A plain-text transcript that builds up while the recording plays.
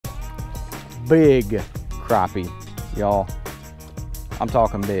big crappie, y'all. I'm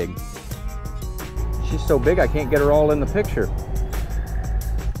talking big. She's so big I can't get her all in the picture.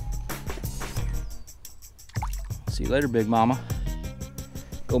 See you later, big mama.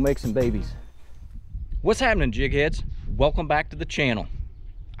 Go make some babies. What's happening, jig heads? Welcome back to the channel.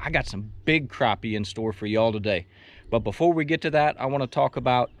 I got some big crappie in store for y'all today. But before we get to that, I want to talk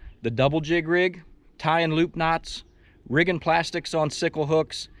about the double jig rig, tying loop knots, rigging plastics on sickle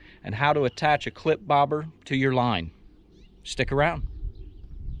hooks, and how to attach a clip bobber to your line. Stick around.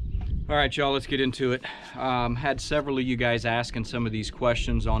 All right, y'all, let's get into it. Had several of you guys asking some of these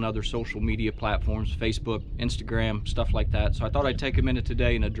questions on other social media platforms, Facebook, Instagram, stuff like that. So I thought I'd take a minute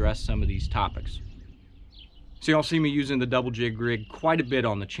today and address some of these topics. So y'all see me using the double jig rig quite a bit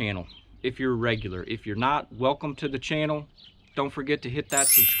on the channel. If you're a regular, if you're not, welcome to the channel. Don't forget to hit that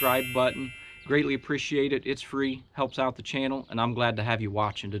subscribe button. Greatly appreciate it. It's free, helps out the channel, and I'm glad to have you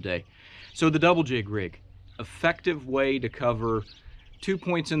watching today. So the double jig rig, effective way to cover 2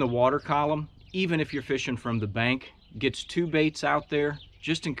 points in the water column, even if you're fishing from the bank. Gets 2 baits out there,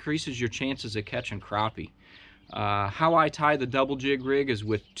 just increases your chances of catching crappie. How I tie the double jig rig is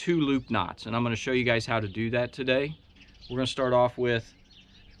with 2 loop knots, and I'm going to show you guys how to do that today. We're going to start off with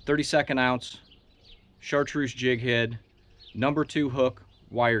 32nd ounce chartreuse jig head, number 2 hook,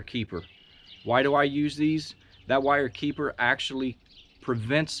 wire keeper. Why do I use these? That wire keeper actually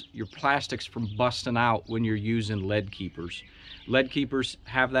prevents your plastics from busting out when you're using lead keepers. Lead keepers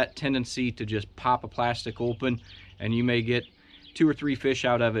have that tendency to just pop a plastic open, and you may get 2 or 3 fish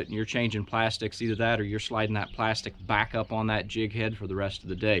out of it, and you're changing plastics. Either that or you're sliding that plastic back up on that jig head for the rest of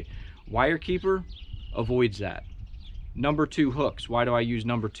the day. Wire keeper avoids that. Number 2 hooks. Why do I use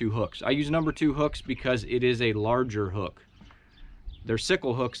number 2 hooks? I use number 2 hooks because it is a larger hook. They're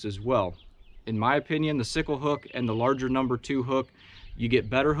sickle hooks as well. In my opinion, the sickle hook and the larger number 2 hook, you get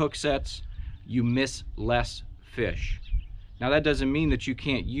better hook sets, you miss less fish. Now that doesn't mean that you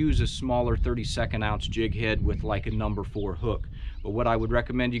can't use a smaller 32nd ounce jig head with like a number 4 hook. But what I would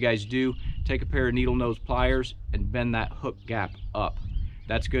recommend you guys do, take a pair of needle nose pliers and bend that hook gap up.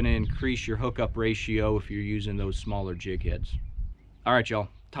 That's going to increase your hookup ratio if you're using those smaller jig heads. All right, y'all,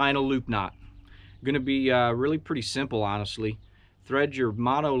 tying a loop knot. Going to be really pretty simple, honestly. Thread your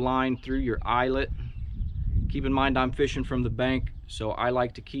mono line through your eyelet. Keep in mind I'm fishing from the bank, so I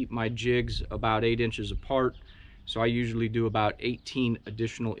like to keep my jigs about 8 inches apart. So I usually do about 18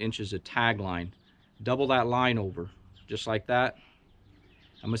 additional inches of tag line. Double that line over, just like that.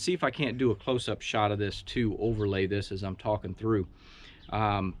 I'm gonna see if I can't do a close-up shot of this to overlay this as I'm talking through.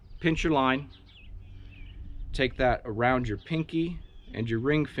 Pinch your line, take that around your pinky and your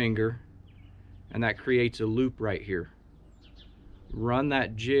ring finger, and that creates a loop right here. Run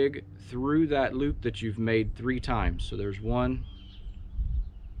that jig through that loop that you've made 3 times. So there's 1,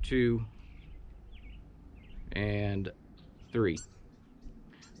 2, and 3.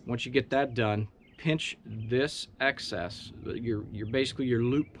 Once you get that done, pinch this excess, basically your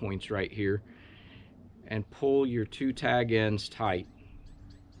loop points right here, and pull your 2 tag ends tight.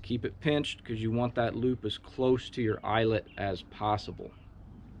 Keep it pinched because you want that loop as close to your eyelet as possible.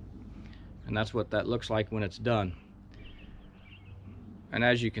 And that's what that looks like when it's done. And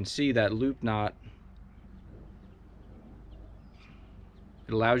as you can see, that loop knot,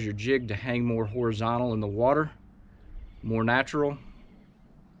 it allows your jig to hang more horizontal in the water, more natural.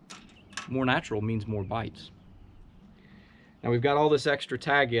 More natural means more bites. Now we've got all this extra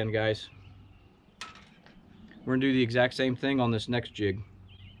tag in, guys. We're gonna do the exact same thing on this next jig.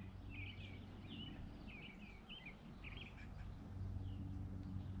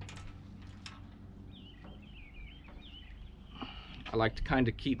 I like to kind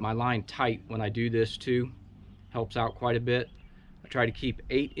of keep my line tight when I do this too. Helps out quite a bit. I try to keep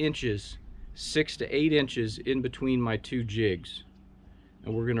 8 inches, 6 to 8 inches in between my 2 jigs.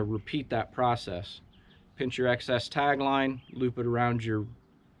 And we're going to repeat that process. Pinch your excess tag line, loop it around your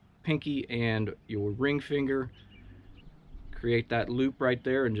pinky and your ring finger. Create that loop right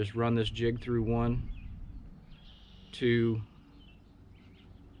there and just run this jig through 1, 2,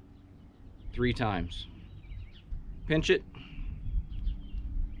 3 times. Pinch it.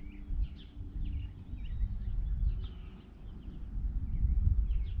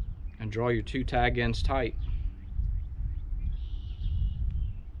 And draw your 2 tag ends tight.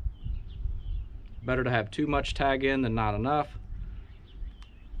 Better to have too much tag in than not enough.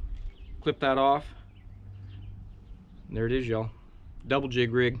 Clip that off. And there it is, y'all. Double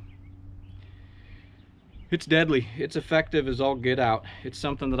jig rig. It's deadly. It's effective as all get out. It's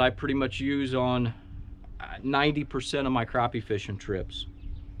something that I pretty much use on 90% of my crappie fishing trips.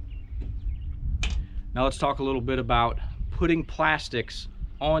 Now let's talk a little bit about putting plastics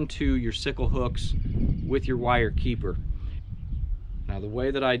onto your sickle hooks with your wire keeper. Now the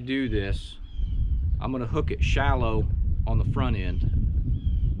way that I do this, I'm going to hook it shallow on the front end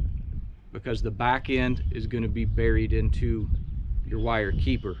because the back end is going to be buried into your wire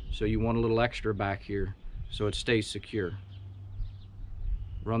keeper. So you want a little extra back here so it stays secure.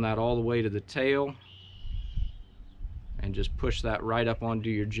 Run that all the way to the tail and just push that right up onto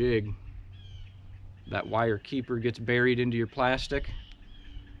your jig. That wire keeper gets buried into your plastic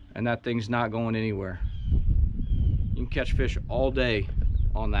and that thing's not going anywhere. You can catch fish all day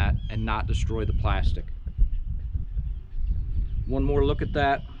on that and not destroy the plastic. One more look at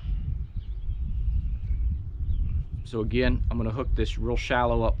that. So again, I'm going to hook this real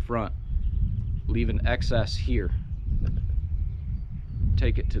shallow up front, leaving excess here.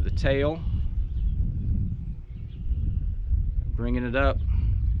 Take it to the tail, bringing it up,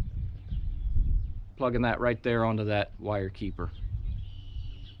 plugging that right there onto that wire keeper.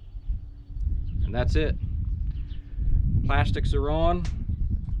 And that's it. Plastics are on.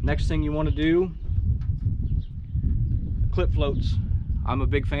 Next thing you want to do, clip floats. I'm a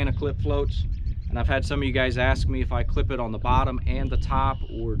big fan of clip floats, and I've had some of you guys ask me if I clip it on the bottom and the top,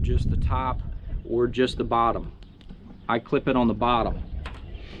 or just the top, or just the bottom. I clip it on the bottom.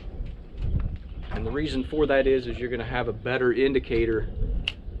 And the reason for that is you're going to have a better indicator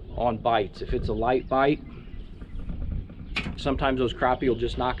on bites. If it's a light bite, sometimes those crappie will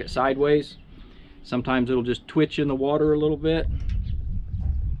just knock it sideways. Sometimes it'll just twitch in the water a little bit.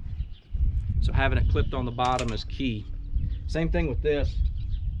 So having it clipped on the bottom is key. Same thing with this.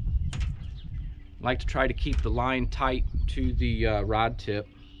 I like to try to keep the line tight to the rod tip,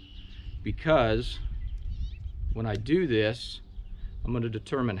 because when I do this, I'm going to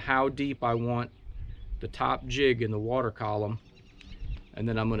determine how deep I want the top jig in the water column, and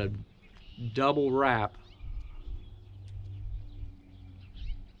then I'm going to double wrap.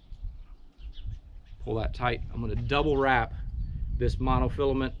 Pull that tight. I'm going to double wrap this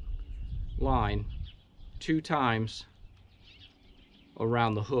monofilament line 2 times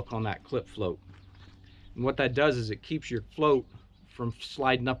around the hook on that clip float. And what that does is it keeps your float from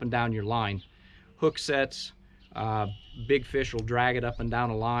sliding up and down your line. Hook sets, big fish will drag it up and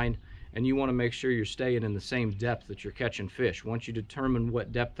down a line, and you want to make sure you're staying in the same depth that you're catching fish. Once you determine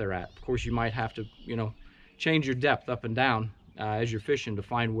what depth they're at, of course you might have to, change your depth up and down as you're fishing to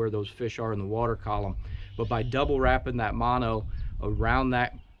find where those fish are in the water column. But by double wrapping that mono around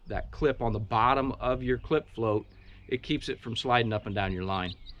that clip on the bottom of your clip float, it keeps it from sliding up and down your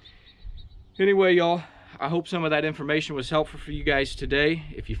line. Anyway, y'all, I hope some of that information was helpful for you guys today.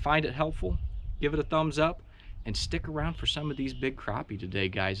 If you find it helpful, give it a thumbs up and stick around for some of these big crappie today,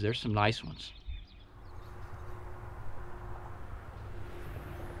 guys. There's some nice ones.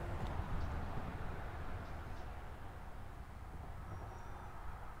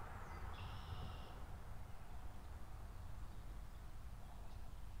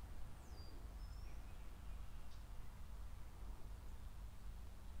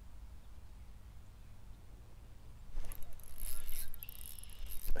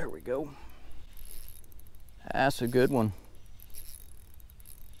 There we go. That's a good one.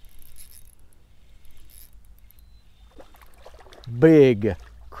 Big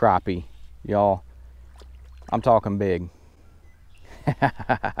crappie, y'all. I'm talking big.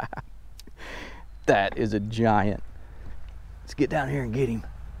 That is a giant. Let's get down here and get him.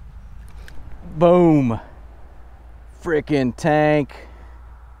 Boom. Frickin' tank.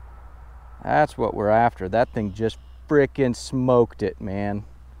 That's what we're after. That thing just frickin' smoked it, man.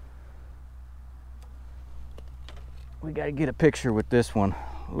 We gotta get a picture with this one.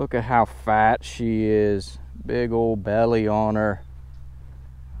 Look at how fat she is. Big old belly on her.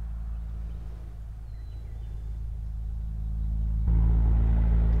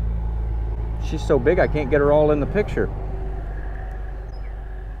 She's so big I can't get her all in the picture.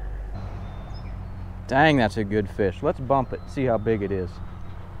 Dang, that's a good fish. Let's bump it, see how big it is.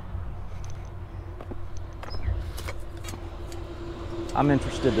 I'm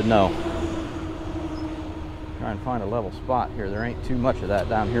interested to know. Try and find a level spot here. There ain't too much of that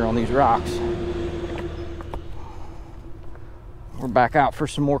down here on these rocks. We're back out for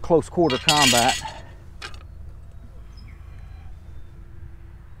some more close quarter combat.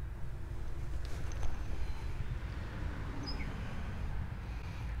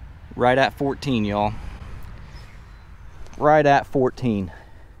 Right at 14, y'all. Right at 14.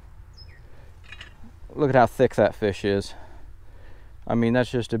 Look at how thick that fish is. I mean, that's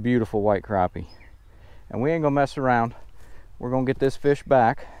just a beautiful white crappie. And we ain't gonna mess around. We're gonna get this fish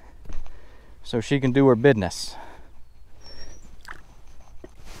back so she can do her business.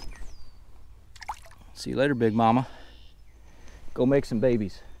 See you later, big mama. Go make some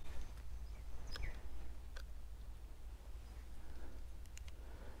babies.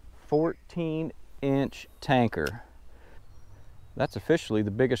 "14-inch tanker." That's officially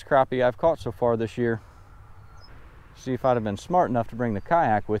the biggest crappie I've caught so far this year. See, if I'd have been smart enough to bring the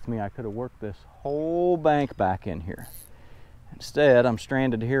kayak with me, I could have worked this whole bank back in here. Instead, I'm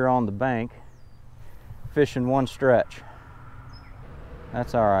stranded here on the bank, fishing one stretch.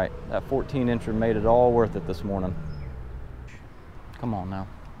 That's all right. That 14-incher made it all worth it this morning. Come on now.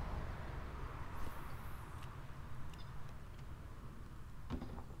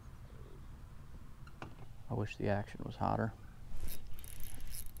 I wish the action was hotter.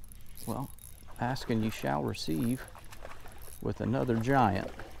 Well, ask and you shall receive with another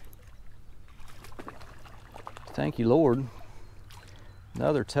giant. Thank you, Lord.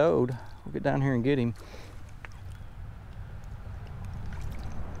 Another toad. We'll get down here and get him.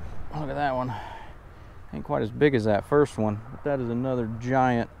 Look at that one. Ain't quite as big as that first one, but that is another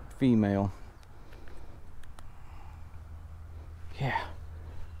giant female. Yeah,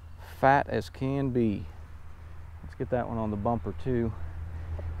 fat as can be. Let's get that one on the bumper too.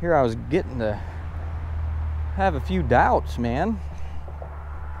 Here I was getting to have a few doubts, man.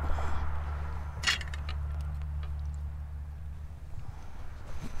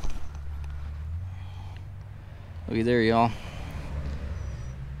 Looky there, y'all.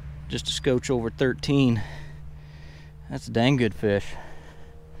 Just a scotch over 13. That's a dang good fish.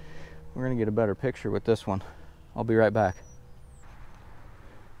 We're gonna get a better picture with this one. I'll be right back.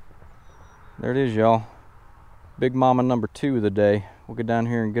 There it is, y'all. Big mama number 2 of the day. We'll get down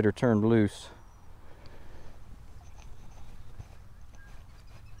here and get her turned loose.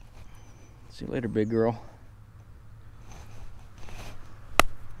 See you later, big girl.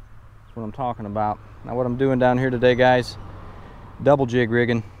 That's what I'm talking about. Now what I'm doing down here today, guys, double jig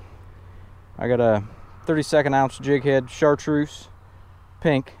rigging. I got a 32nd ounce jig head chartreuse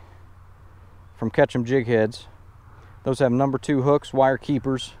pink from Ketchum Jig Heads. Those have number 2 hooks, wire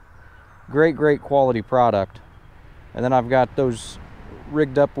keepers. Great quality product. And then I've got those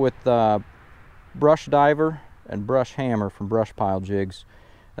rigged up with brush diver and brush hammer from Brush Pile Jigs.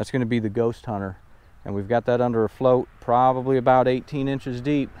 That's going to be the Ghost Hunter. And we've got that under a float, probably about 18 inches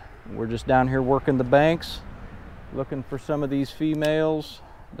deep. We're just down here working the banks, looking for some of these females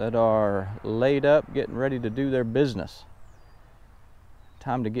that are laid up, getting ready to do their business.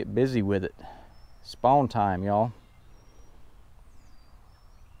 Time to get busy with it. Spawn time, y'all.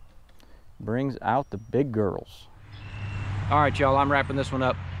 Brings out the big girls. All right, y'all, I'm wrapping this one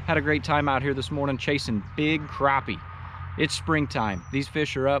up. Had a great time out here this morning chasing big crappie. It's springtime. These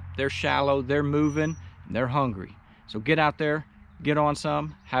fish are up, they're shallow, they're moving, and they're hungry. So get out there, get on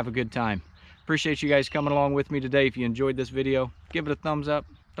some, have a good time. Appreciate you guys coming along with me today. If you enjoyed this video, give it a thumbs up.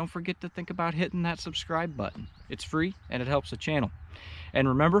 Don't forget to think about hitting that subscribe button. It's free and it helps the channel. And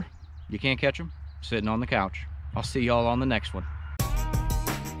remember, you can't catch them sitting on the couch. I'll see y'all on the next one.